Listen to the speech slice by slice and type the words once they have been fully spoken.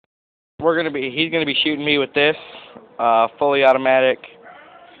He's gonna be shooting me with this fully automatic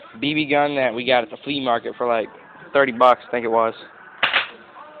BB gun that we got at the flea market for like 30 bucks, I think it was.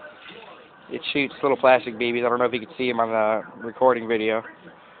 It shoots little plastic BBs. I don't know if you can see him on the recording video.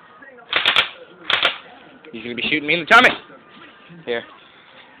 He's gonna be shooting me in the tummy. Here.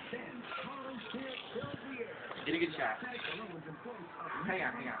 Get a good shot. Hang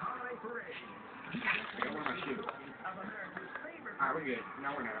on. I don't want to shoot. Alright, we're good. No,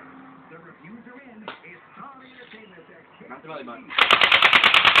 we're not. Not the belly button.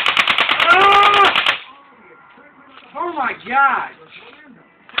 Oh my God!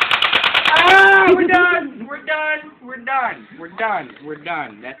 Ah! We're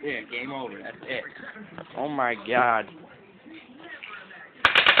done. That's it. Game over. That's it. Oh my God.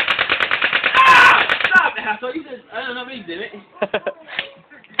 Ah! Stop, asshole! You did. I don't know if you did it.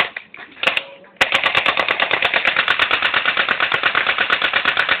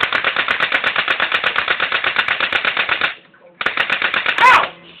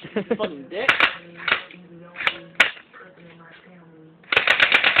 Fucking dick.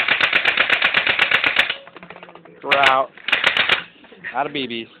 We're out of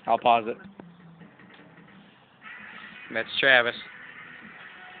BBs. I'll pause it. That's Travis.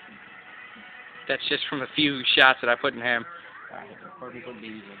 That's just from a few shots that I put in him. Where do we put BBs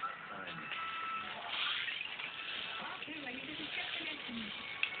in?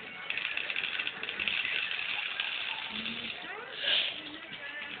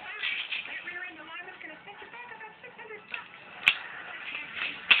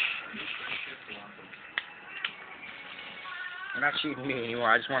 You're not shooting me anymore.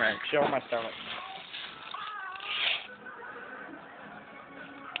 I just want to show my stomach.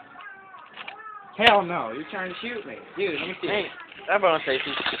 Hell no! You're trying to shoot me, dude. Let me see. Hey, that bone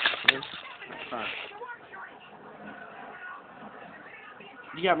safety. Huh.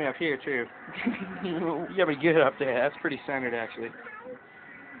 You got me up here too. You got me good up there. That's pretty centered, actually.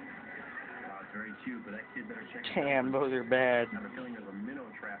 Damn, those are bad.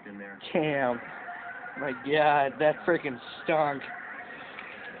 Damn. My God, that freaking stunk.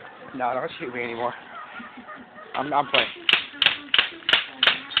 No, don't shoot me anymore. I'm playing.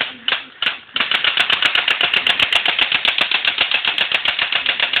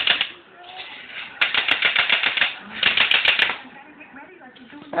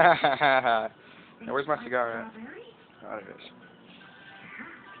 Now, where's my cigar at? Oh, there it is.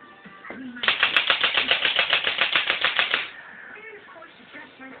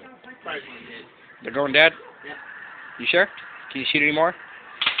 They're going dead? Yeah. You sure? Can you shoot any more?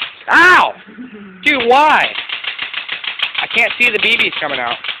 Ow! Dude, why? I can't see the BBs coming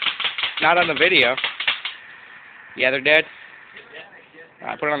out. Not on the video. Yeah, they're dead?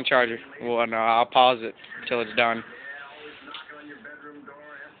 Alright, put it on the charger. Well, no, I'll pause it until it's done.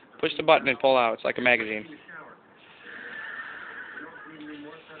 Push the button and pull out. It's like a magazine.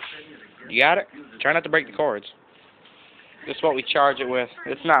 You got it? Try not to break the cords. This is what we charge it with.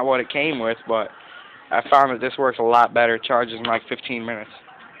 It's not what it came with, but I found that this works a lot better. It charges in like 15 minutes.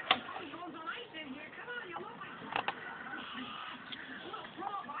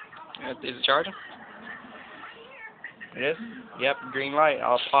 Is it charging? It is? Yep, green light.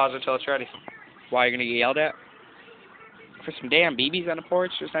 I'll pause it till it's ready. Why, you're going to get yelled at? For some damn BBs on the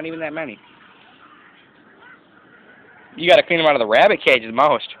porch? There's not even that many. You got to clean them out of the rabbit cage the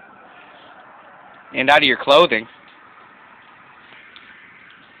most. And out of your clothing.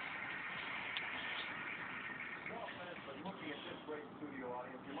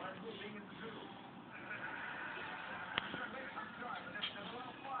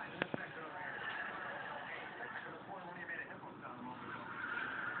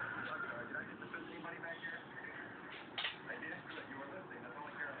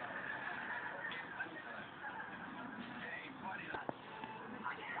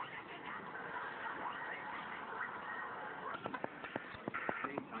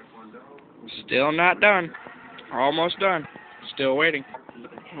 Still not done. Almost done. Still waiting.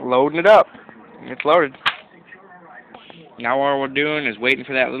 Loading it up. It's loaded. Now all we're doing is waiting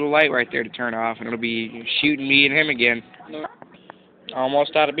for that little light right there to turn off, and it'll be shooting me and him again.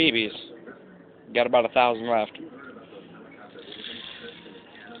 Almost out of BBs. Got about 1,000 left.